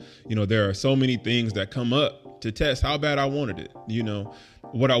there are so many things that come up to test how bad I wanted it.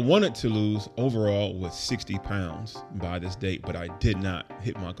 What I wanted to lose overall was 60 pounds by this date, but I did not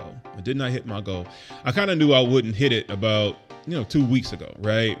hit my goal. I kind of knew I wouldn't hit it about 2 weeks ago,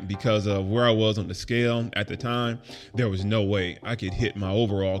 right? Because of where I was on the scale at the time, there was no way I could hit my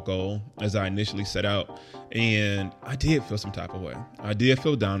overall goal as I initially set out. And I did feel some type of way. I did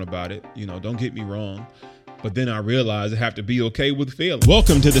feel down about it. Don't get me wrong. But then I realized I have to be okay with failing.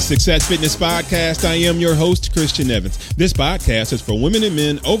 Welcome to the Success Fitness Podcast. I am your host, Christian Evans. This podcast is for women and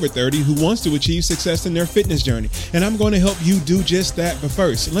men over 30 who wants to achieve success in their fitness journey. And I'm going to help you do just that. But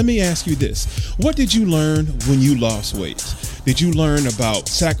first, let me ask you this. What did you learn when you lost weight? Did you learn about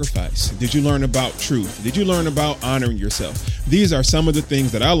sacrifice? Did you learn about truth? Did you learn about honoring yourself? These are some of the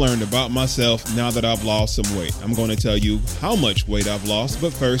things that I learned about myself now that I've lost some weight. I'm going to tell you how much weight I've lost,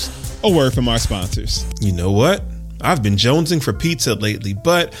 but first, a word from our sponsors. You know what? I've been jonesing for pizza lately,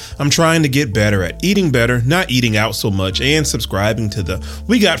 but I'm trying to get better at eating better, not eating out so much, and subscribing to the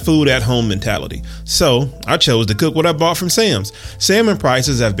we got food at home mentality. So I chose to cook what I bought from Sam's. Salmon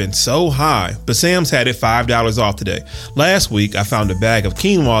prices have been so high, but Sam's had it $5 off today. Last week, I found a bag of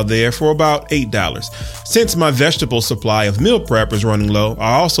quinoa there for about $8. Since my vegetable supply of meal prep was running low,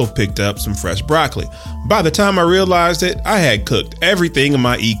 I also picked up some fresh broccoli. By the time I realized it, I had cooked everything in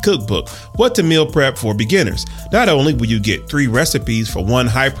my e-cookbook, What to Meal Prep for Beginners. Not only will you get 3 recipes for one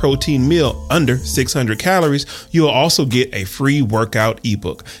high-protein meal under 600 calories, you'll also get a free workout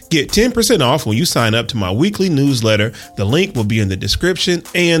ebook. Get 10% off when you sign up to my weekly newsletter. The link will be in the description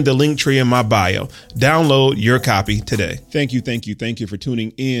and the link tree in my bio. Download your copy today. Thank you for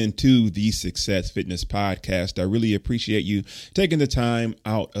tuning in to the Success Fitness Podcast. I really appreciate you taking the time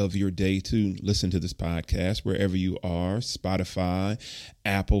out of your day to listen to this podcast wherever you are, Spotify,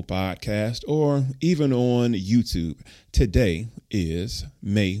 Apple Podcast, or even on YouTube. Today is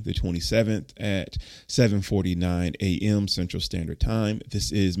May the 27th at 7:49 a.m. Central Standard Time.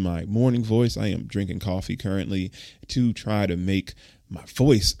 This is my morning voice. I am drinking coffee currently to try to make my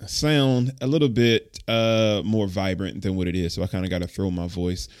voice sound a little bit more vibrant than what it is. So I kind of got to throw my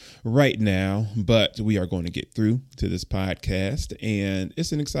voice right now, but we are going to get through to this podcast, and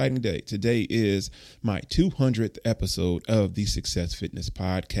it's an exciting day. Today is my 200th episode of the Success Fitness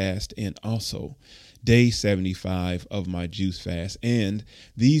Podcast, and also day 75 of my juice fast. And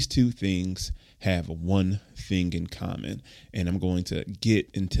these two things have one thing in common, and I'm going to get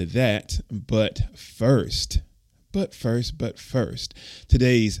into that. But first,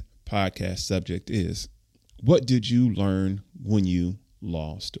 today's podcast subject is, what did you learn when you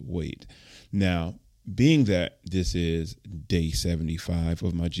lost weight? Now, being that this is day 75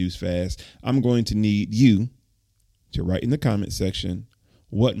 of my juice fast, I'm going to need you to write in the comment section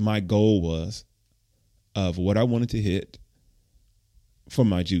what my goal was of what I wanted to hit for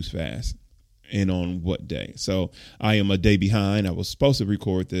my juice fast and on what day. So I am a day behind. I was supposed to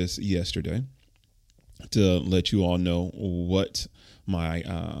record this yesterday to let you all know what my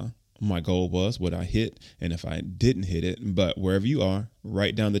goal was, what I hit, and if I didn't hit it. But wherever you are,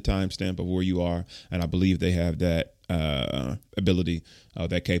 write down the timestamp of where you are, and I believe they have that ability,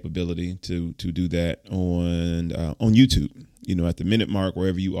 that capability to do that on YouTube. At the minute mark,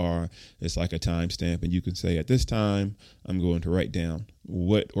 wherever you are, it's like a timestamp, and you can say, at this time, I'm going to write down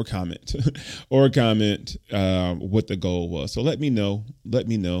or comment what the goal was. So let me know what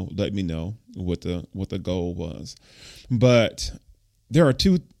the goal was. But there are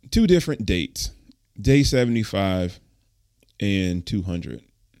two different dates, day 75 and 200,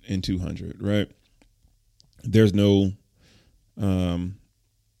 right? There's no,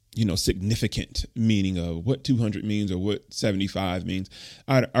 significant meaning of what 200 means or what 75 means.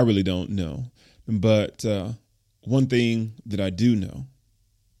 I really don't know. But one thing that I do know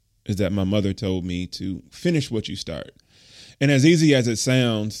is that my mother told me to finish what you start. And as easy as it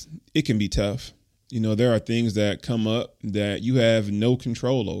sounds, it can be tough. There are things that come up that you have no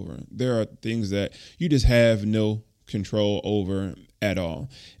control over. There are things that you just have no control over at all.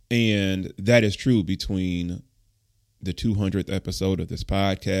 And that is true between the 200th episode of this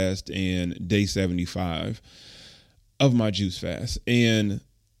podcast and day 75 of my juice fast. And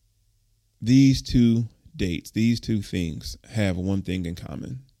these two dates, these two things have one thing in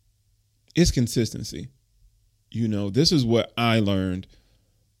common. It's consistency. This is what I learned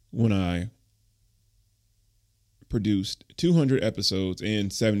when I produced 200 episodes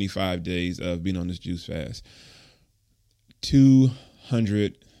and 75 days of being on this juice fast.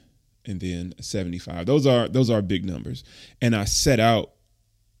 200 and then 75. Those are big numbers. And I set out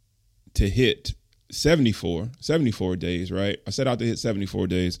to hit 74 days, right? I set out to hit 74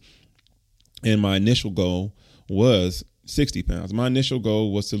 days. And my initial goal was 60 pounds. My initial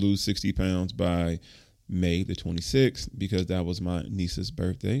goal was to lose 60 pounds by May the 26th because that was my niece's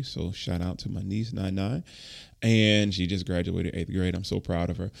birthday. So shout out to my niece, 99. And she just graduated 8th grade. I'm so proud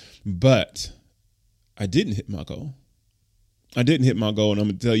of her. But I didn't hit my goal. And I'm going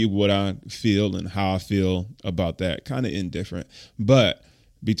to tell you what I feel and how I feel about that. Kind of indifferent. But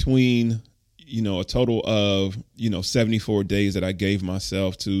between, a total of, 74 days that I gave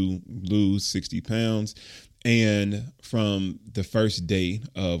myself to lose 60 pounds, and from the first day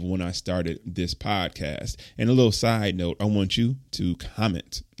of when I started this podcast. And a little side note, I want you to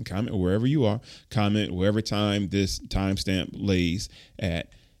comment wherever you are, comment wherever time this timestamp lays at.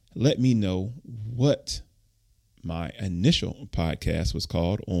 Let me know what my initial podcast was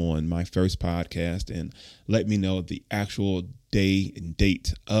called on my first podcast, and let me know the actual day and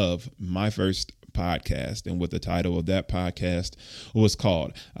date of my first podcast and what the title of that podcast was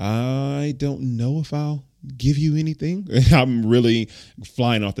called. I don't know if I'll give you anything. I'm really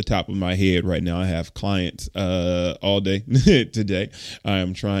flying off the top of my head right now. I have clients all day today. I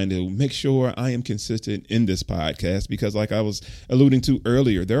am trying to make sure I am consistent in this podcast because, like I was alluding to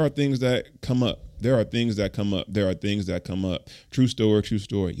earlier, there are things that come up. True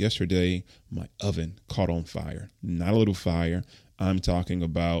story. Yesterday, my oven caught on fire. Not a little fire. I'm talking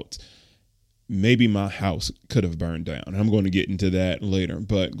about maybe my house could have burned down. I'm going to get into that later.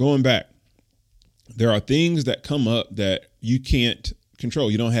 But going back, there are things that come up that you can't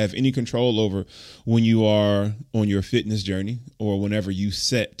control. You don't have any control over when you are on your fitness journey or whenever you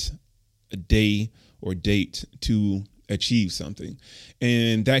set a day or date to achieve something.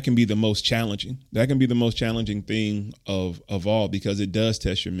 And that can be the most challenging. That can be the most challenging thing of all, because it does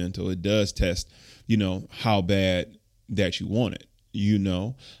test your mental. It does test, how bad that you want it,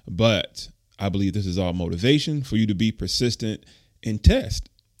 but I believe this is all motivation for you to be persistent and test.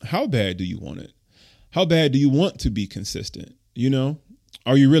 How bad do you want it? How bad do you want to be consistent?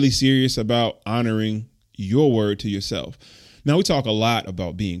 Are you really serious about honoring your word to yourself? Now, we talk a lot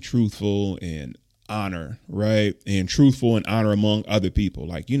about being truthful and honor, right? And truthful and honor among other people.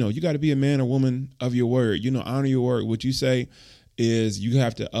 Like, you got to be a man or woman of your word. Honor your word. What you say is you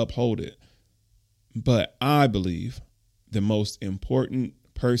have to uphold it. But I believe the most important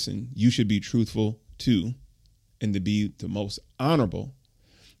person you should be truthful to and to be the most honorable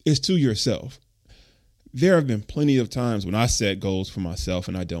is to yourself. There have been plenty of times when I set goals for myself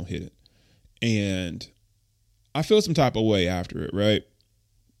and I don't hit it. And I feel some type of way after it, right?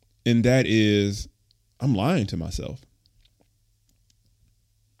 And that is, I'm lying to myself.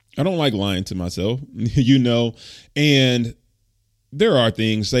 I don't like lying to myself, and there are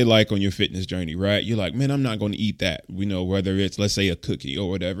things, say like on your fitness journey, right? You're like, man, I'm not going to eat that, whether it's, let's say, a cookie or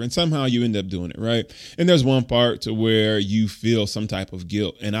whatever. And somehow you end up doing it, right? And there's one part to where you feel some type of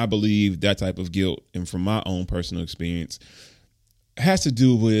guilt. And I believe that type of guilt, and from my own personal experience, has to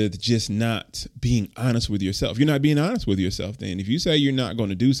do with just not being honest with yourself. You're not being honest with yourself then. If you say you're not going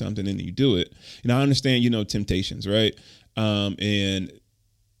to do something and you do it, I understand, temptations, right? And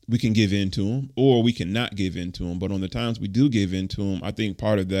we can give in to them or we can not give in to them. But on the times we do give in to them, I think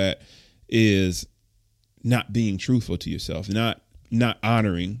part of that is not being truthful to yourself, not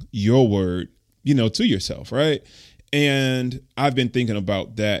honoring your word, to yourself, right? And I've been thinking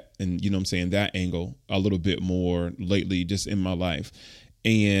about that and, that angle a little bit more lately just in my life,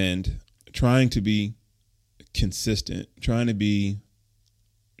 and trying to be consistent, trying to be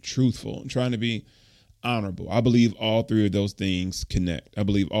truthful, trying to be honorable. I believe all three of those things connect.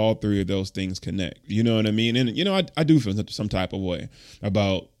 You know what I mean? And, I do feel some type of way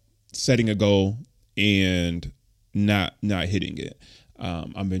about setting a goal and not hitting it.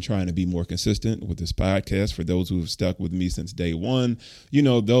 I've been trying to be more consistent with this podcast. For those who have stuck with me since day one,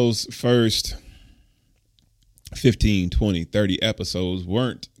 those first 15, 20, 30 episodes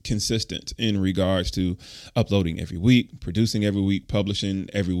weren't consistent in regards to uploading every week, producing every week, publishing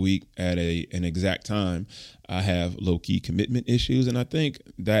every week at an exact time. I have low-key commitment issues, and I think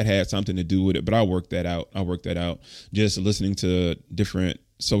that had something to do with it, but I worked that out. Just listening to different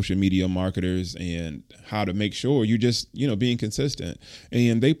social media marketers and how to make sure you're just, being consistent.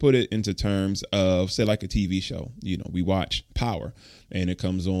 And they put it into terms of, say, like a TV show. We watch Power, and it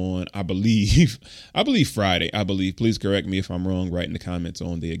comes on, I believe Friday. Please correct me if I'm wrong, write in the comments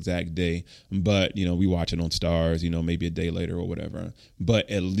on the exact day. But, we watch it on Stars, maybe a day later or whatever. But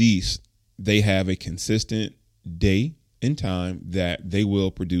at least they have a consistent day and time that they will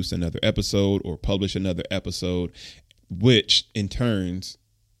produce another episode or publish another episode, which in turns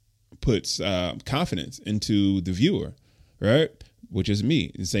puts confidence into the viewer, right? Which is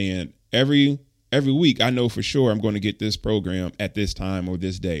me, saying every Every week, I know for sure I'm going to get this program at this time or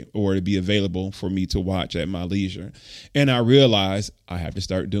this day, or to be available for me to watch at my leisure. And I realize I have to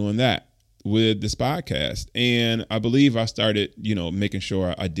start doing that with this podcast. And I believe I started, making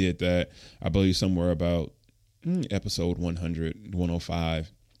sure I did that. I believe somewhere about episode 100,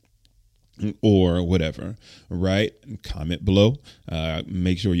 105. Or whatever, right? Comment below.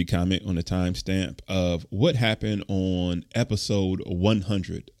 Make sure you comment on the timestamp of what happened on episode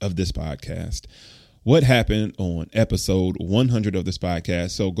 100 of this podcast. What happened on episode 100 of this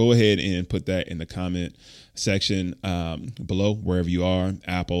podcast? So go ahead and put that in the comment section below, wherever you are,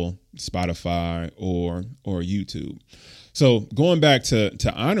 Apple, Spotify, or YouTube. So going back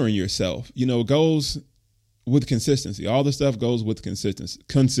to honoring yourself, goes with consistency. All the stuff goes with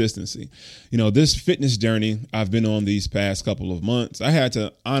consistency. This fitness journey I've been on these past couple of months, I had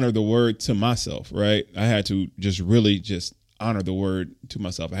to honor the word to myself, right? I had to really honor the word to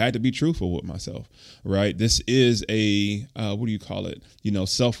myself. I had to be truthful with myself, right? This is a,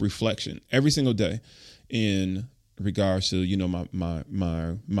 self-reflection every single day in regards to,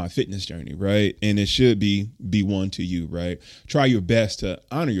 my fitness journey, right? And it should be one to you, right? Try your best to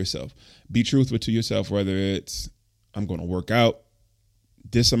honor yourself. Be truthful to yourself, whether it's I'm going to work out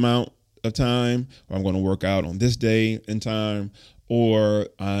this amount of time, or I'm going to work out on this day and time, or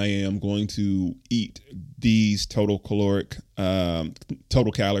I am going to eat these total calories. I'm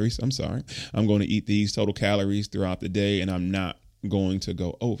going to eat these total calories throughout the day, and I'm not going to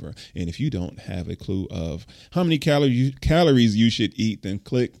go over. And if you don't have a clue of how many calories you should eat, then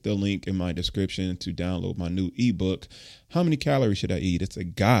click the link in my description to download my new ebook, How Many Calories Should I Eat? It's a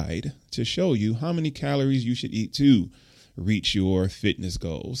guide to show you how many calories you should eat to reach your fitness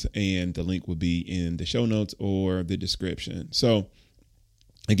goals. And the link will be in the show notes or the description. So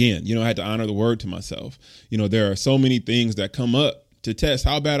again, I had to honor the word to myself. There are so many things that come up to test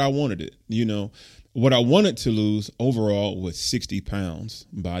how bad I wanted it. What I wanted to lose overall was 60 pounds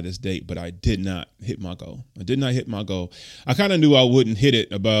by this date, but I did not hit my goal. I kind of knew I wouldn't hit it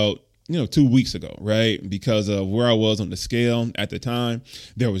about 2 weeks ago, right? Because of where I was on the scale at the time,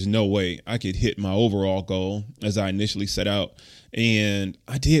 there was no way I could hit my overall goal as I initially set out. And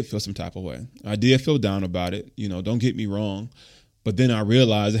I did feel some type of way. I did feel down about it. Don't get me wrong. But then I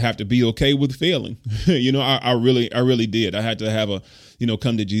realized I have to be okay with failing. I really did. I had to have a,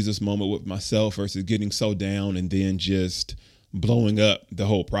 come to Jesus moment with myself versus getting so down and then just blowing up the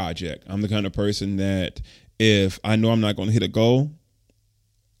whole project. I'm the kind of person that if I know I'm not going to hit a goal,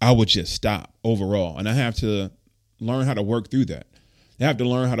 I would just stop overall. And I have to learn how to work through that.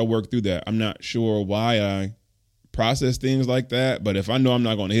 I'm not sure why I process things like that, but if I know I'm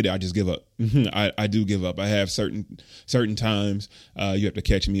not going to hit it, I just give up. I do give up. I have certain times you have to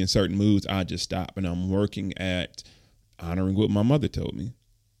catch me in certain moods. I just stop, and I'm working at honoring what my mother told me.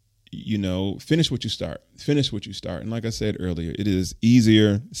 Finish what you start. And like I said earlier, it is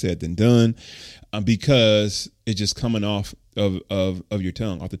easier said than done because it's just coming off of your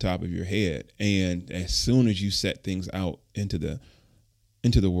tongue, off the top of your head. And as soon as you set things out into the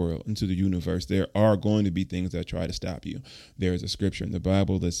world, into the universe, there are going to be things that try to stop you. There is a scripture in the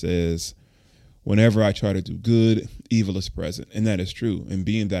Bible that says, whenever I try to do good, evil is present. And that is true. And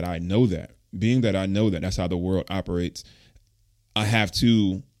being that I know that, that's how the world operates, I have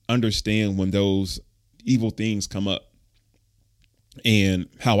to understand when those evil things come up and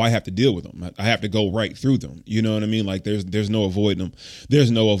how I have to deal with them. I have to go right through them. You know what I mean? Like there's no avoiding them.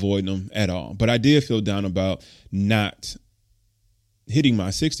 There's no avoiding them at all. But I did feel down about not hitting my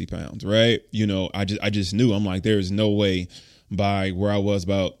 60 pounds, right? I just knew, I'm like, there's no way by where I was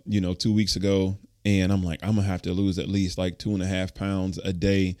about, 2 weeks ago. And I'm like, I'm gonna have to lose at least like 2.5 pounds a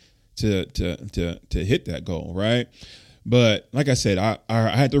day to hit that goal. Right. But like I said, I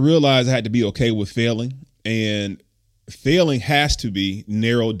had to realize I had to be okay with failing, and failing has to be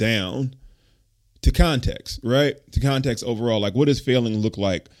narrowed down to context, right? To context overall. Like, what does failing look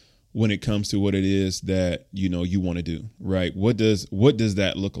like when it comes to what it is that, you want to do, right? What does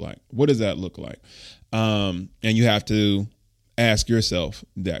that look like? What does that look like? And you have to ask yourself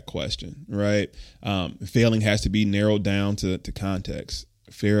that question, right? Failing has to be narrowed down to context.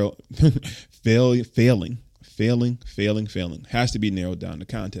 Failing has to be narrowed down to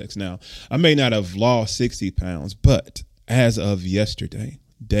context. Now, I may not have lost 60 pounds, but as of yesterday,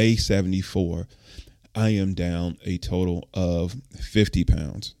 day 74, I am down a total of 50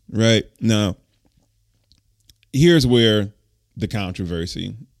 pounds, right? Now, here's where the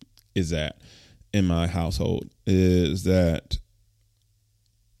controversy is at in my household, is that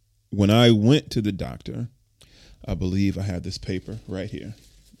when I went to the doctor, I believe I have this paper right here.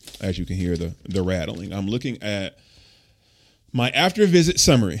 As you can hear the rattling, I'm looking at my after visit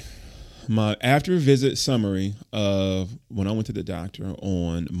summary. my after visit summary of when I went to the doctor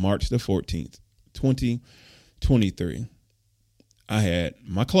on March the 14th, 2023. I had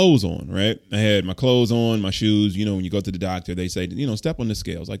my clothes on, right? I had my clothes on, my shoes. You know, when you go to the doctor, they say, you know, step on the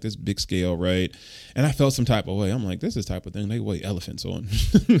scales, like this big scale, right? And I felt some type of way. I'm like, this is the type of thing they weigh elephants on.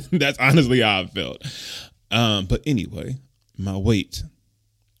 That's honestly how I felt. But anyway, my weight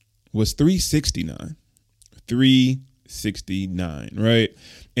was 369, right?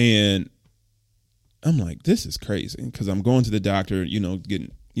 And I'm like, this is crazy, because I'm going to the doctor, you know,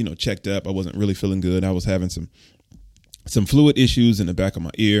 getting, you know, checked up. I wasn't really feeling good. I was having some fluid issues in the back of my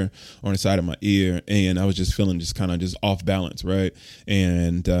ear, or on the side of my ear, and I was just feeling just kind of just off balance, right?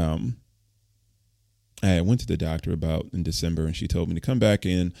 And I went to the doctor about in December, and she told me to come back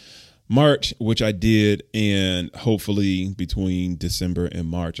in March, which I did, and hopefully between December and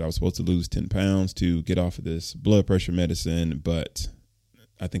March, I was supposed to lose 10 pounds to get off of this blood pressure medicine, but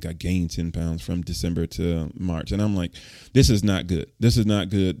I think I gained 10 pounds from December to March, and I'm like, this is not good. This is not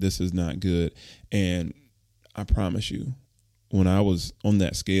good. This is not good. And I promise you, when I was on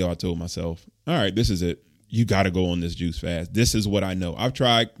that scale, I told myself, all right, this is it. You got to go on this juice fast. This is what I know. I've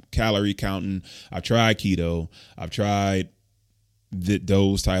tried calorie counting. I've tried keto. I've tried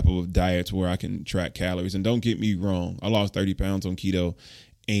those type of diets where I can track calories. And don't get me wrong, I lost 30 pounds on keto,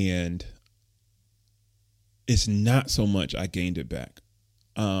 and it's not so much I gained it back.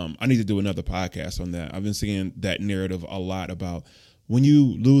 I need to do another podcast on that. I've been seeing that narrative a lot about when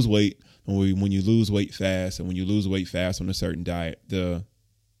you lose weight, when you lose weight fast, and when you lose weight fast on a certain diet, the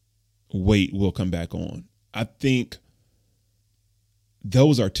weight will come back on. I think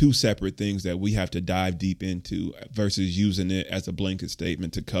those are two separate things that we have to dive deep into versus using it as a blanket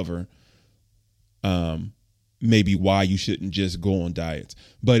statement to cover maybe why you shouldn't just go on diets.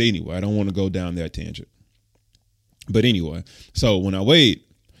 But anyway, I don't want to go down that tangent. But anyway, so when I weighed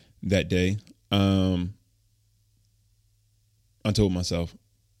that day, I told myself,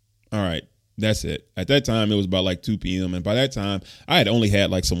 all right, that's it. At that time, it was about like 2 p.m. And by that time, I had only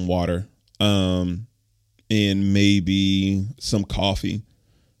had like some water and maybe some coffee,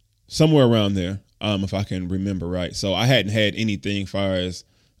 somewhere around there, if I can remember right. So I hadn't had anything as far as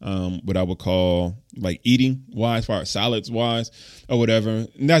what I would call like eating wise, as far as salads wise or whatever.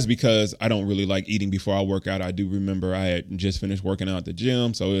 And that's because I don't really like eating before I work out. I do remember I had just finished working out at the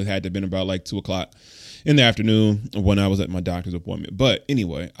gym, so it had to have been about like 2 o'clock in the afternoon when I was at my doctor's appointment. But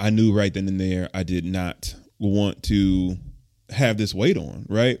anyway, I knew right then and there I did not want to have this weight on,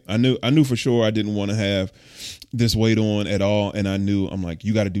 right? I knew for sure I didn't want to have this weight on at all. And I'm like,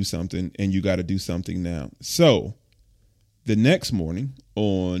 you got to do something, and you got to do something now. So the next morning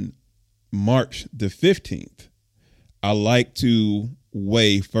on March the 15th, I like to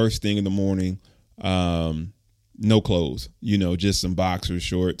weigh first thing in the morning, no clothes, you know, just some boxer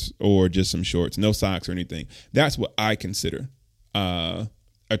shorts or just some shorts, no socks or anything. That's what I consider a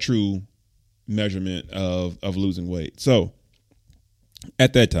true measurement of losing weight. So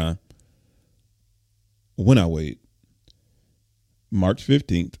at that time, when I weighed, March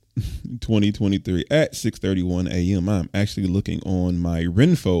 15th, 2023 at 6:31 a.m., I'm actually looking on my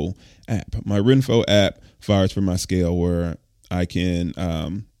Renpho app. My Renpho app fires for my scale where I can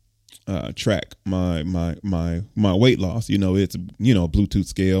track my weight loss. You know, it's, you know, a Bluetooth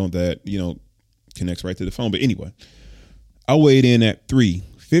scale that, you know, connects right to the phone. But anyway, I weighed in at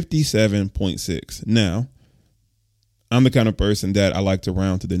 357.6. Now, I'm the kind of person that I like to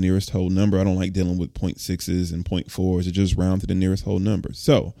round to the nearest whole number. I don't like dealing with 0.6s and 0.4s. It just round to the nearest whole number.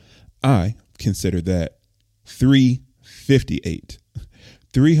 So I consider that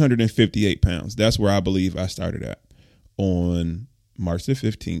 358 pounds. That's where I believe I started at on March the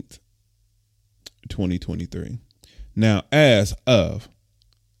 15th, 2023. Now, as of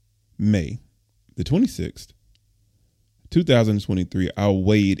May the 26th, 2023, I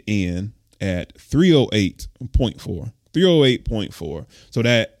weighed in at 308.4. 308.4. So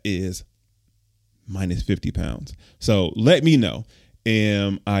that is minus 50 pounds. So let me know,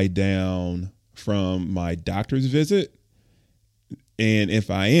 am I down from my doctor's visit? And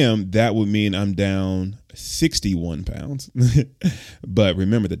if I am, that would mean I'm down 61 pounds. But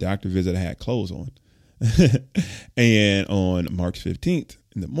remember, the doctor visit, I had clothes on. And on March 15th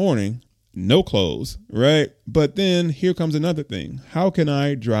in the morning, no clothes, right? But then here comes another thing. How can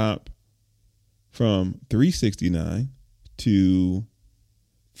I drop from 369 to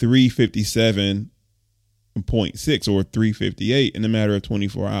 357.6 or 358 in a matter of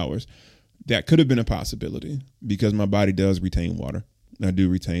 24 hours? That could have been a possibility because my body does retain water. I do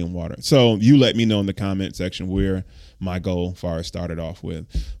retain water. So you let me know in the comment section where my goal far as started off with.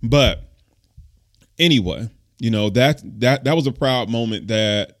 But anyway, you know, that was a proud moment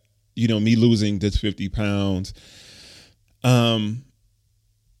that me losing this 50 pounds, from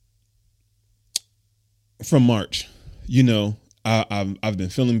March, I've been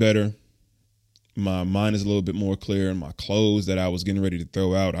feeling better. My mind is a little bit more clear. My clothes that I was getting ready to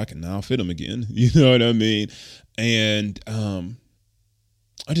throw out, I can now fit them again. You know what I mean? And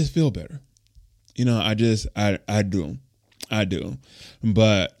I just feel better. I do.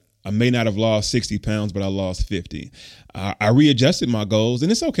 But I may not have lost 60 pounds, but I lost 50. I readjusted my goals,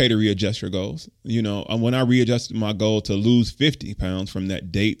 and it's okay to readjust your goals. When I readjusted my goal to lose 50 pounds from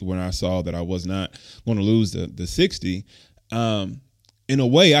that date when I saw that I was not going to lose the 60, in a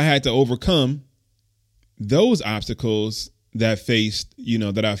way I had to overcome those obstacles that I faced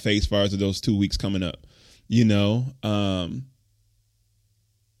as far as those 2 weeks coming up,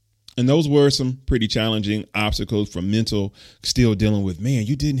 and those were some pretty challenging obstacles from mental, still dealing with, man,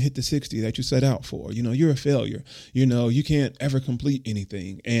 you didn't hit the 60 that you set out for. You're a failure. You can't ever complete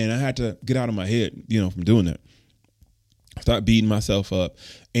anything. And I had to get out of my head, from doing that. Start beating myself up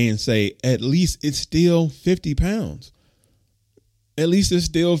and say, at least it's still 50 pounds. At least it's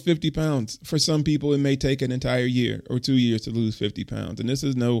still 50 pounds. For some people, it may take an entire year or 2 years to lose 50 pounds. And this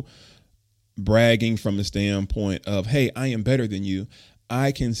is no bragging from the standpoint of, hey, I am better than you.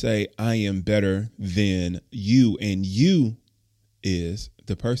 I can say I am better than you, and you is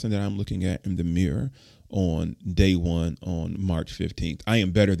the person that I'm looking at in the mirror on day one on March 15th. I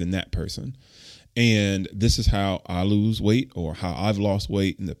am better than that person. And this is how I lose weight, or how I've lost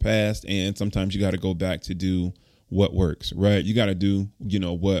weight in the past. And sometimes you got to go back to do what works, right? You got to do,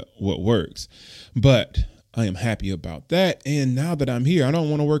 what works. But I am happy about that. And now that I'm here, I don't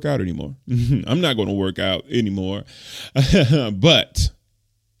want to work out anymore. I'm not going to work out anymore. But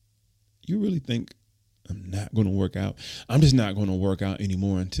you really think I'm not going to work out? I'm just not going to work out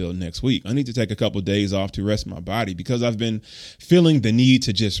anymore until next week. I need to take a couple of days off to rest my body, because I've been feeling the need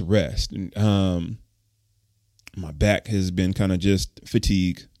to just rest. My back has been kind of just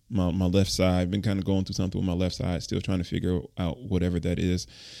fatigue. My left side, been kind of going through something with my left side, still trying to figure out whatever that is.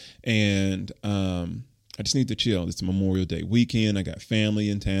 And I just need to chill. It's Memorial Day weekend. I got family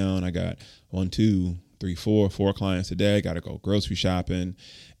in town. I got 4 clients today. I got to go grocery shopping.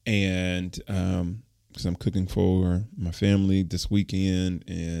 And because I'm cooking for my family this weekend,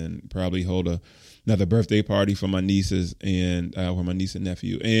 and probably hold another birthday party for my nieces and for my niece and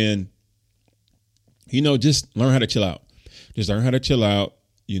nephew. And, just learn how to chill out. Just learn how to chill out.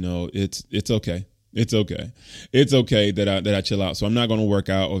 It's okay. It's okay. It's okay that I chill out. So I'm not going to work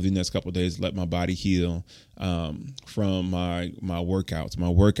out over the next couple of days. Let my body heal from my workouts. My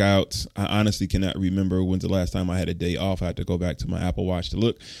workouts, I honestly cannot remember when's the last time I had a day off. I had to go back to my Apple Watch to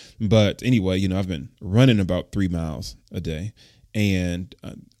look. But anyway, I've been running about 3 miles a day, and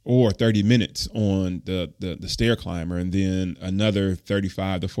or 30 minutes on the stair climber, and then another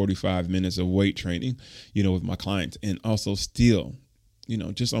 35 to 45 minutes of weight training, with my clients, and also still,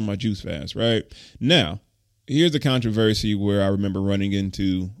 just on my juice fast. Right now, here's the controversy where I remember running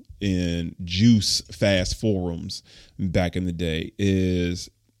into in juice fast forums back in the day, is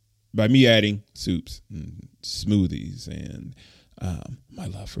by me adding soups and smoothies and my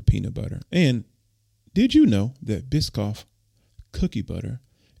love for peanut butter. And did you know that Biscoff cookie butter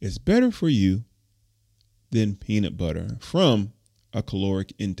is better for you than peanut butter from a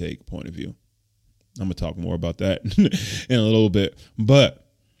caloric intake point of view? I'm going to talk more about that in a little bit, but,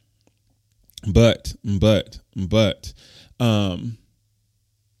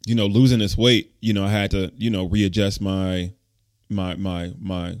 losing this weight, I had to, readjust my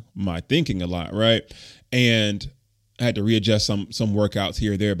thinking a lot. Right. And I had to readjust some workouts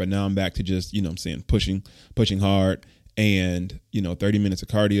here or there, but now I'm back to just, pushing hard, and, 30 minutes of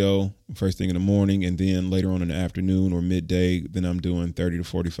cardio first thing in the morning. And then later on in the afternoon or midday, then I'm doing 30 to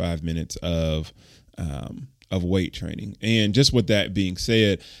 45 minutes of weight training. And just with that being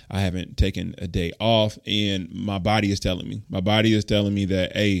said, I haven't taken a day off, and my body is telling me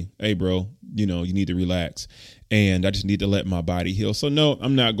that, hey, bro, you need to relax, and I just need to let my body heal. So no,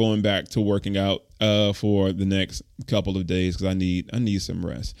 I'm not going back to working out for the next couple of days, because I need some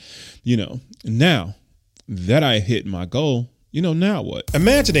rest. Now that I hit my goal, now what?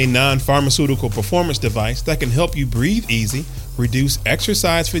 Imagine a non-pharmaceutical performance device that can help you breathe easy, reduce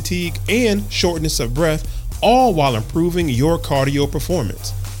exercise fatigue, and shortness of breath, all while improving your cardio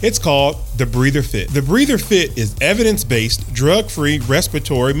performance. It's called the Breather Fit. The Breather Fit is evidence-based, drug-free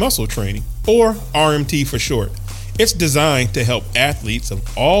respiratory muscle training, or RMT for short. It's designed to help athletes of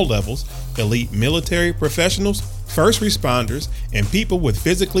all levels, elite military professionals, first responders, and people with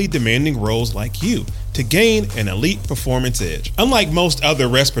physically demanding roles like you to gain an elite performance edge. Unlike most other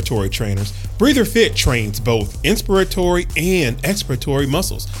respiratory trainers, Breather Fit trains both inspiratory and expiratory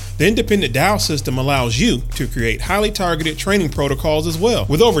muscles. The independent dial system allows you to create highly targeted training protocols as well.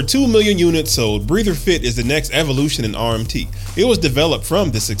 With over 2 million units sold, Breather Fit is the next evolution in RMT. It was developed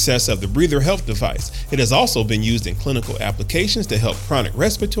from the success of the Breather Health device. It has also been used in clinical applications to help chronic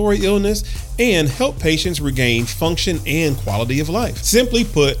respiratory illness and help patients regain function and quality of life. Simply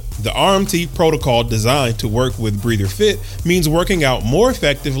put, the RMT protocol designed to work with Breather Fit means working out more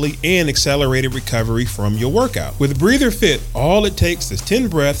effectively and accelerated recovery from your workout. With Breather Fit, all it takes is 10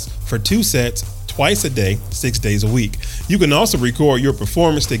 breaths for 2 sets, twice a day, 6 days a week. You can also record your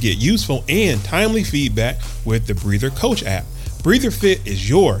performance to get useful and timely feedback with the Breather Coach app. Breather Fit is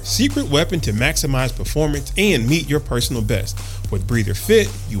your secret weapon to maximize performance and meet your personal best. With Breather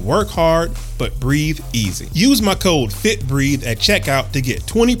Fit, you work hard, but breathe easy. Use my code FITBREATHE at checkout to get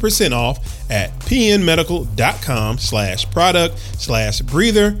 20% off at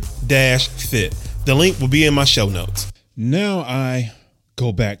pnmedical.com/product/breather-fit. The link will be in my show notes. Now I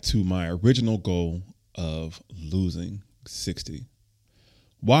go back to my original goal of losing 60.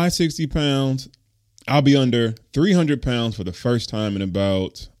 Why 60 pounds? I'll be under 300 pounds for the first time in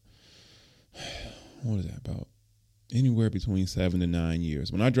about, anywhere between 7 to 9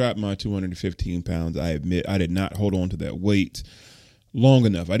 years. When I dropped my 215 pounds, I admit I did not hold on to that weight long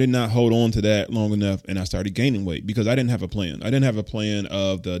enough. I did not hold on to that long enough, and I started gaining weight because I didn't have a plan. I didn't have a plan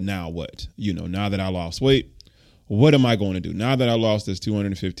of the now what? Now that I lost weight, what am I going to do? Now that I lost this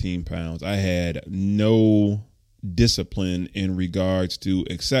 215 pounds, I had no discipline in regards to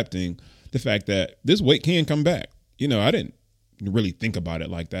accepting the fact that this weight can come back. I didn't really think about it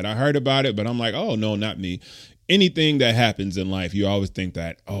like that. I heard about it, but I'm like, oh, no, not me. Anything that happens in life, you always think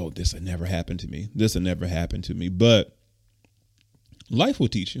that, oh, this will never happen to me. This will never happen to me. But life will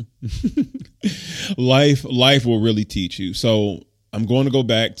teach you. Life will really teach you. So I'm going to go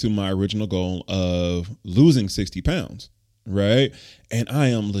back to my original goal of losing 60 pounds, right? And I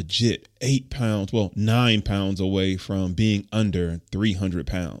am legit 9 pounds away from being under 300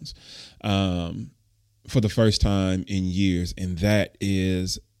 pounds for the first time in years. And that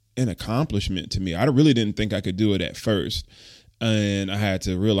is an accomplishment to me. I really didn't think I could do it at first. And I had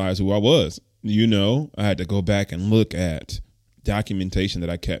to realize who I was. I had to go back and look at documentation that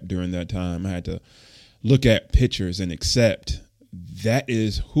I kept during that time. I had to look at pictures and accept that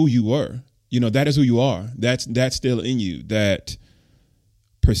is who you were. That is who you are. That's still in you. That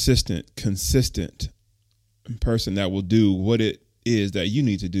persistent, consistent person that will do what it is that you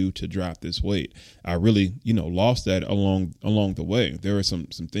need to do to drop this weight. I really, lost that along the way. There were some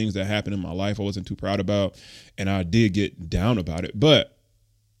things that happened in my life I wasn't too proud about, and I did get down about it, but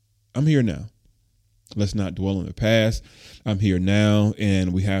I'm here now. Let's not dwell on the past. I'm here now,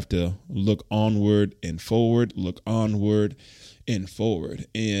 and we have to look onward and forward,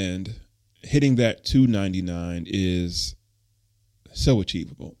 and hitting that 299 is so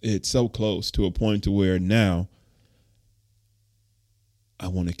achievable. It's so close to a point to where now I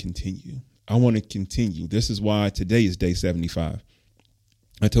want to continue. This is why today is day 75.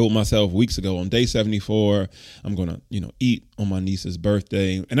 I told myself weeks ago on day 74, I'm going to, eat on my niece's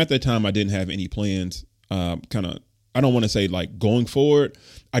birthday. And at that time, I didn't have any plans, I don't want to say like going forward.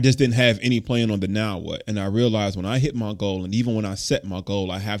 I just didn't have any plan on the now what. And I realized when I hit my goal, and even when I set my goal,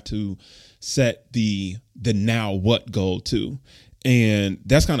 I have to set the now what goal too. And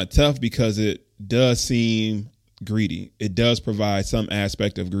that's kind of tough because it does seem greedy. It does provide some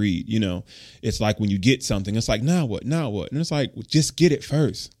aspect of greed. It's like when you get something, it's like, now what? And it's like, just get it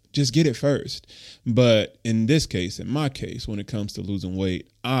first. But in my case, when it comes to losing weight,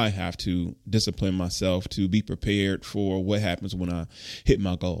 I have to discipline myself to be prepared for what happens when I hit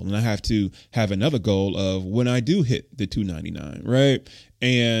my goal. And I have to have another goal of when I do hit the 299, right?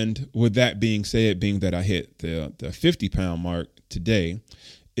 And with that being said, being that I hit the 50 pound mark today,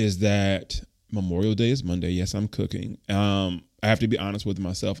 is that Memorial Day is Monday. Yes, I'm cooking. I have to be honest with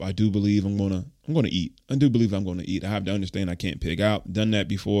myself. I do believe I'm gonna eat. I do believe I'm gonna eat. I have to understand I can't pig out. Done that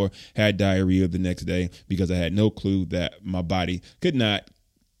before. Had diarrhea the next day because I had no clue that my body could not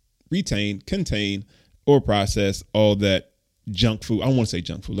retain, contain, or process all that junk food. I don't want to say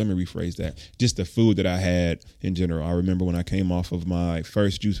junk food. Let me rephrase that. Just the food that I had in general. I remember when I came off of my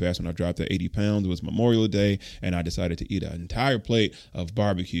first juice fast when I dropped to 80 pounds, it was Memorial Day, and I decided to eat an entire plate of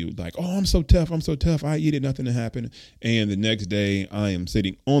barbecue. Like, oh, I'm so tough. I eat it, nothing to happen. And the next day I am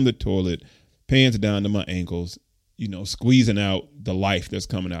sitting on the toilet, pants down to my ankles, squeezing out the life that's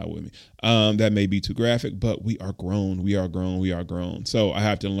coming out with me. That may be too graphic, but we are grown. We are grown. So I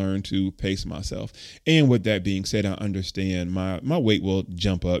have to learn to pace myself. And with that being said, I understand my weight will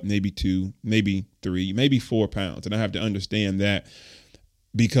jump up maybe 2, maybe 3, maybe 4 pounds. And I have to understand that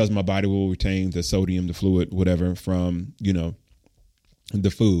because my body will retain the sodium, the fluid, whatever from, the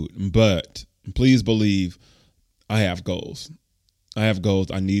food. But please believe I have goals. I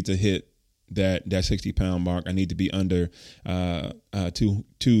need to hit that 60-pound mark. I need to be under I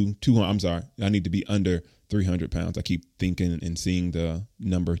need to be under 300 pounds. I keep thinking and seeing the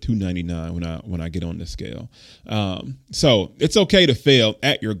number 299 when I get on the scale. So it's okay to fail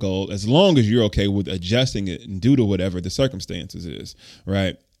at your goal as long as you're okay with adjusting it due to whatever the circumstances is,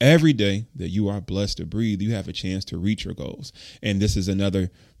 right? Every day that you are blessed to breathe, you have a chance to reach your goals. And this is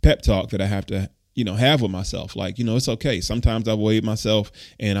another pep talk that I have to have with myself. Like, it's okay. Sometimes I weigh myself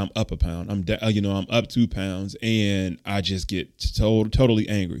and I'm up a pound. I'm up 2 pounds and I just get totally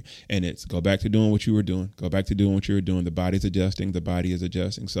angry. And it's go back to doing what you were doing. Go back to doing what you were doing. The body's adjusting. The body is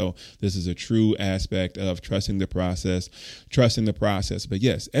adjusting. So this is a true aspect of trusting the process. But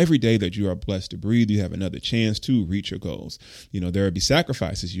yes, every day that you are blessed to breathe, you have another chance to reach your goals. There will be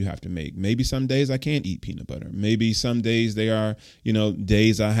sacrifices you have to make. Maybe some days I can't eat peanut butter. Maybe some days they are,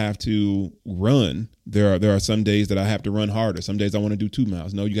 days I have to run. There are some days that I have to run harder. Some days I want to do 2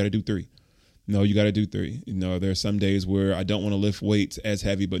 miles. No, you got to do 3. No, you got to do 3. There are some days where I don't want to lift weights as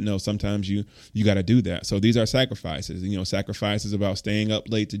heavy, but no, sometimes you got to do that. So these are sacrifices. Sacrifices about staying up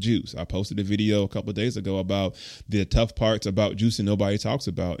late to juice. I posted a video a couple of days ago about the tough parts about juicing nobody talks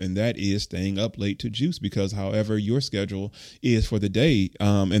about, and that is staying up late to juice because however your schedule is for the day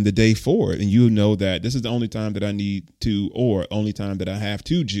and the day forward, and that this is the only time that I need to, or only time that I have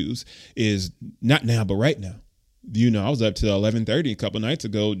to juice is not now, but right now. I was up till 11:30 a couple of nights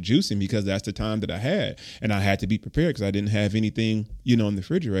ago juicing because that's the time that I had, and I had to be prepared because I didn't have anything, in the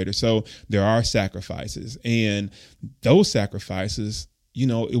refrigerator. So there are sacrifices, and those sacrifices,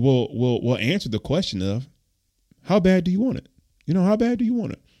 it will answer the question of how bad do you want it? How bad do you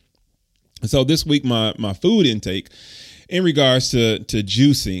want it? So this week, my food intake in regards to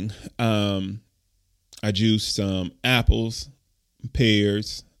juicing, I juiced some apples,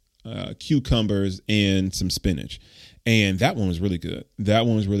 pears, cucumbers, and some spinach. And that one was really good.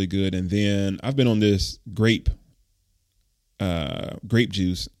 And then I've been on this grape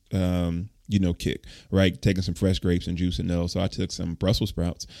juice, kick, right? Taking some fresh grapes and juicing those. So I took some Brussels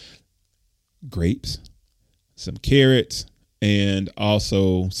sprouts, grapes, some carrots, and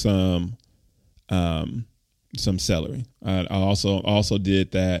also some celery. I also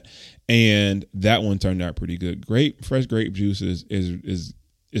did that, and that one turned out pretty good. Fresh grape juice is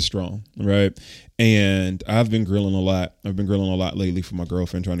strong, right? And I've been grilling a lot. Lately for my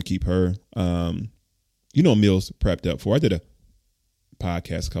girlfriend, trying to keep her, meals prepped up for. I did a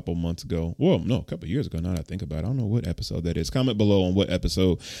podcast a couple months ago. Well, no, a couple of years ago. Now that I think about it, I don't know what episode that is. Comment below on what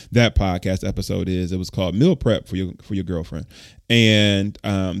episode that podcast episode is. It was called Meal Prep for your girlfriend. And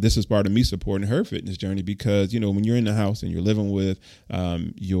this is part of me supporting her fitness journey because, when you're in the house and you're living with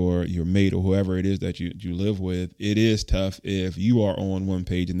your mate or whoever it is that you live with, it is tough if you are on one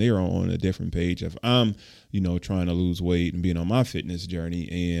page and they are on a different page. If I'm, trying to lose weight and being on my fitness journey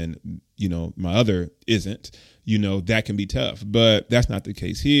and, my other isn't, that can be tough. But that's not the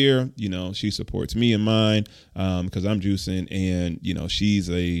case here. She supports me and mine because I'm juicing and, she's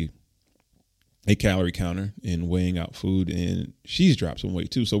a calorie counter and weighing out food, and she's dropped some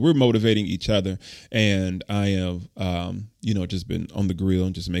weight too. So we're motivating each other, and I have, just been on the grill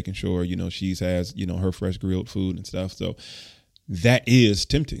and just making sure, she has, her fresh grilled food and stuff. So that is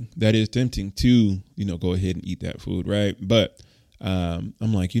tempting. To, go ahead and eat that food. Right. But I'm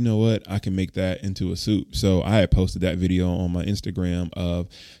like, you know what? I can make that into a soup. So I had posted that video on my Instagram of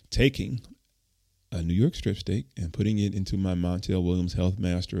taking a New York strip steak and putting it into my Montel Williams Health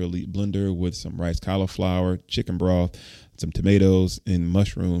Master Elite blender with some rice cauliflower, chicken broth, some tomatoes and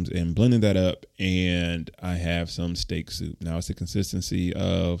mushrooms, and blending that up. And I have some steak soup. Now it's the consistency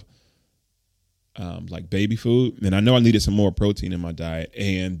of like baby food. And I know I needed some more protein in my diet,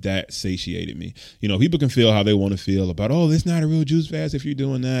 and that satiated me. People can feel how they want to feel about, oh, it's not a real juice fast if you're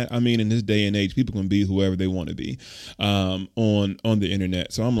doing that. I mean, in this day and age, people can be whoever they want to be on the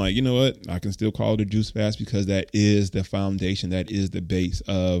internet. So I'm like, you know what? I can still call it a juice fast because that is the foundation. That is the base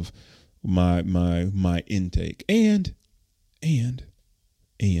of my intake. And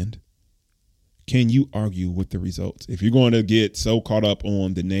can you argue with the results? If you're going to get so caught up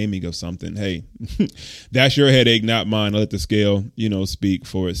on the naming of something, hey, that's your headache, not mine. I'll let the scale, speak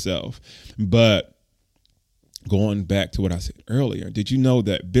for itself. But going back to what I said earlier, did you know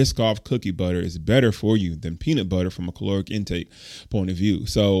that Biscoff cookie butter is better for you than peanut butter from a caloric intake point of view?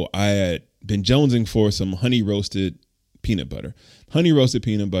 So I had been jonesing for some honey roasted peanut butter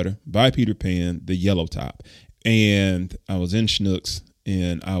by Peter Pan, the yellow top. And I was in Schnucks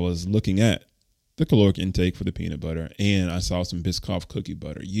and I was looking at the caloric intake for the peanut butter, and I saw some Biscoff cookie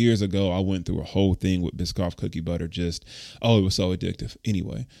butter. Years ago, I went through a whole thing with Biscoff cookie butter. It was so addictive.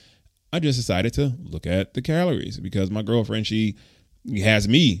 Anyway, I just decided to look at the calories because my girlfriend, she has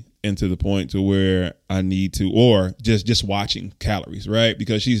me into the point to where I need to, or just watching calories, right?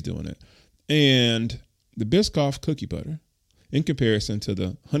 Because she's doing it. And the Biscoff cookie butter in comparison to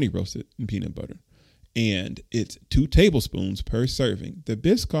the honey roasted peanut butter, and it's 2 tablespoons per serving. The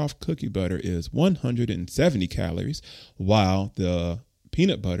Biscoff cookie butter is 170 calories, while the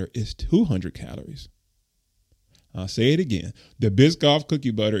peanut butter is 200 calories. I'll say it again. The Biscoff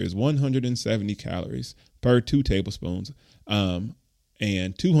cookie butter is 170 calories per 2 tablespoons, and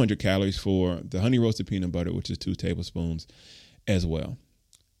 200 calories for the honey roasted peanut butter, which is 2 tablespoons as well.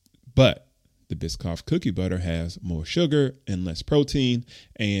 But the Biscoff cookie butter has more sugar and less protein,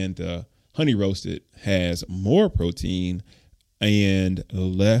 and the honey roasted has more protein and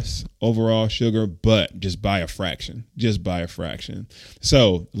less overall sugar, but just by a fraction.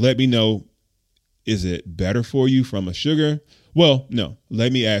 So let me know, is it better for you from a sugar? Well, no.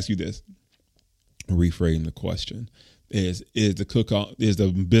 Let me ask you this. Reframe the question. Is the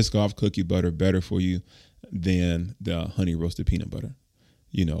Biscoff cookie butter better for you than the honey roasted peanut butter?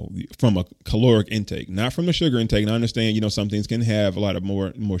 You know, from a caloric intake, not from the sugar intake. And I understand, you know, some things can have a lot of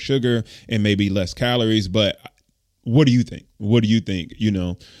more sugar and maybe less calories, but what do you think? You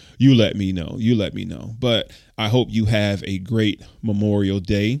know, you let me know. But I hope you have a great Memorial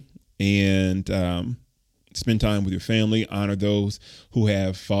Day and spend time with your family. Honor those who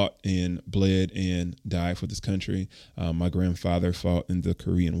have fought and bled and died for this country. My grandfather fought in the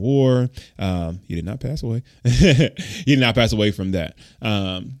Korean War. He did not pass away. He did not pass away from that.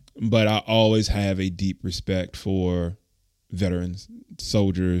 But I always have a deep respect for veterans,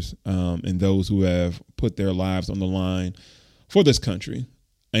 soldiers, and those who have put their lives on the line for this country.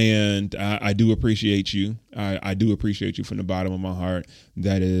 And I do appreciate you. I do appreciate you from the bottom of my heart.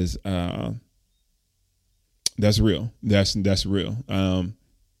 That is, that's real. That's real.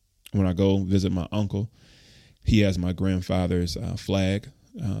 When I go visit my uncle, he has my grandfather's flag,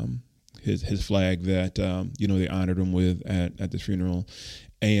 his flag that, they honored him with at the funeral.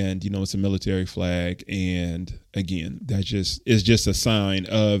 And, it's a military flag. And again, is just a sign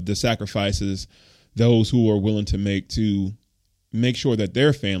of the sacrifices those who are willing to make sure that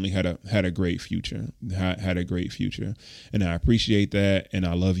their family had a great future, had a great future. And I appreciate that. And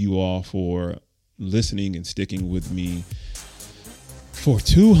I love you all for listening and sticking with me for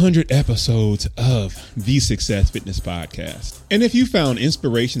 200 episodes of the Success Fitness Podcast. And if you found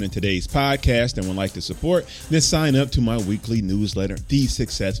inspiration in today's podcast and would like to support, then sign up to my weekly newsletter, the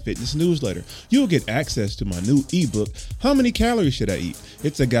Success Fitness Newsletter. You'll get access to my new ebook, How Many Calories Should I Eat?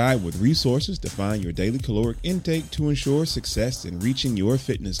 It's a guide with resources to find your daily caloric intake to ensure success in reaching your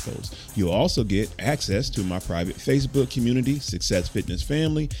fitness goals. You'll also get access to my private Facebook community, Success Fitness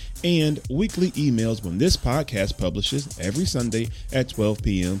Family, and weekly emails when this podcast publishes every Sunday at 12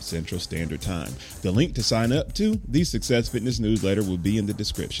 p.m. Central Standard Time. The link to sign up to the Success Fitness Newsletter will be in the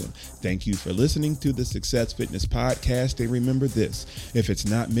description. Thank you for listening to the Success Fitness Podcast, and remember this: if it's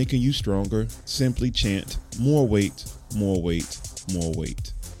not making you stronger, simply chant more weight, more weight, more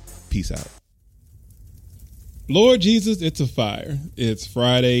weight. Peace out. Lord Jesus, it's a fire. It's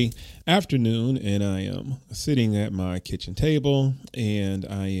Friday afternoon, and I am sitting at my kitchen table, and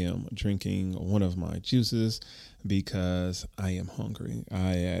I am drinking one of my juices because I am hungry.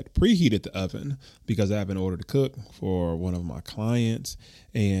 I had preheated the oven because I have been ordered to cook for one of my clients,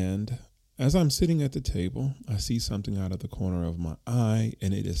 and as I'm sitting at the table, I see something out of the corner of my eye,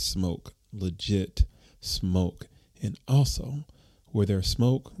 and it is smoke, legit smoke. And also, where there's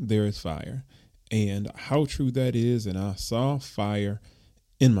smoke, there is fire. And how true that is, and I saw fire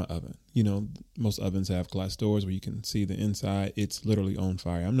in my oven. Most ovens have glass doors where you can see the inside. It's literally on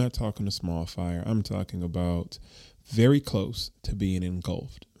fire. I'm not talking a small fire. I'm talking about very close to being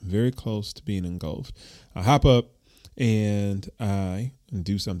engulfed. Very close to being engulfed. I hop up and I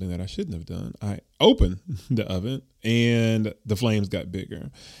do something that I shouldn't have done. I open the oven and the flames got bigger.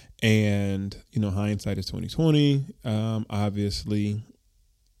 And, hindsight is 2020. Obviously,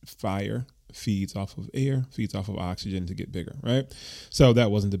 fire feeds off of air, feeds off of oxygen to get bigger, right? So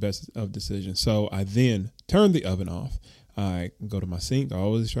that wasn't the best of decisions. So I then turned the oven off. I go to my sink. I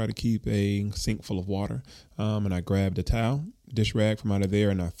always try to keep a sink full of water. And I grabbed a towel dish rag from out of there,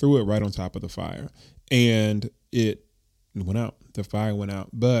 and I threw it right on top of the fire, and it went out. The fire went out,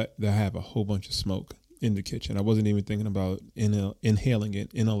 but I have a whole bunch of smoke in the kitchen. I wasn't even thinking about inhaling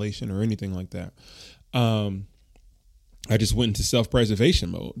it, inhalation or anything like that. I just went into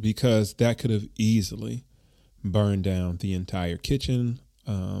self-preservation mode because that could have easily burned down the entire kitchen,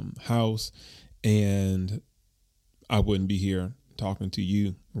 house, and I wouldn't be here talking to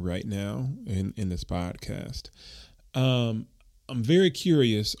you right now in this podcast. I'm very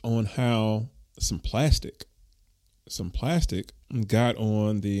curious on how some plastic got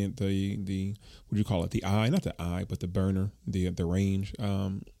on the what do you call it? The eye, not the eye, but the burner, the range,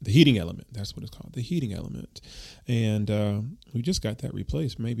 the heating element. That's what it's called, the heating element. And we just got that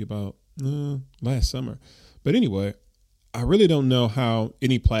replaced maybe about last summer. But anyway, I really don't know how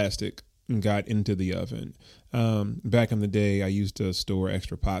any plastic got into the oven. Back in the day, I used to store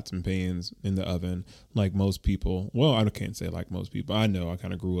extra pots and pans in the oven like most people. Well, I can't say like most people. I know I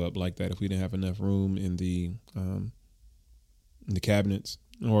kind of grew up like that. If we didn't have enough room in the cabinets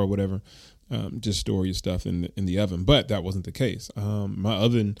or whatever, just store your stuff in the oven. But that wasn't the case. My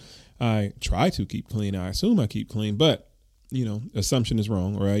oven, I try to keep clean. I assume I keep clean, but assumption is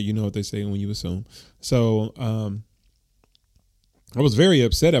wrong, right? You know what they say when you assume. So, I was very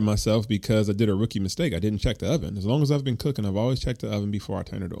upset at myself because I did a rookie mistake. I didn't check the oven. As long as I've been cooking, I've always checked the oven before I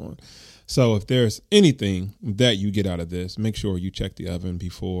turn it on. So if there's anything that you get out of this, make sure you check the oven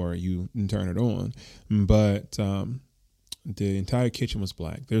before you turn it on. But the entire kitchen was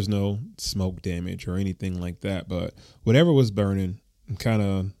black. There's no smoke damage or anything like that. But whatever was burning kind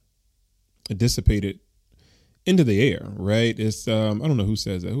of dissipated into the air, right? It's I don't know who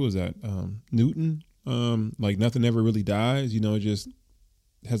says that. Who was that? Newton. Like nothing ever really dies, it just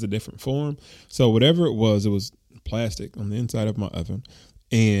has a different form. So whatever it was plastic on the inside of my oven,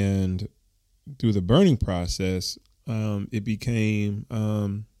 and through the burning process, it became,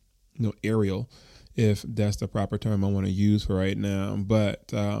 aerial, if that's the proper term I want to use for right now. But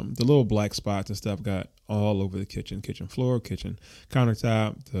the little black spots and stuff got all over the kitchen floor, kitchen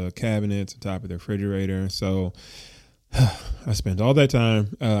countertop, the cabinets, the top of the refrigerator. So I spent all that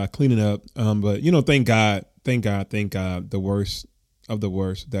time cleaning up, but thank God, the worst of the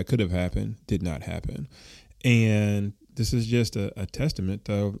worst that could have happened did not happen, and this is just a testament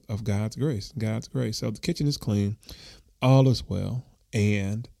of God's grace. So the kitchen is clean, all is well,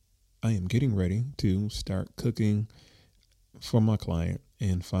 and I am getting ready to start cooking for my client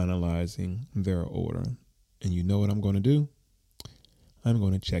and finalizing their order. And you know what I'm going to do? I'm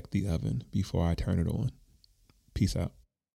going to check the oven before I turn it on. Peace out.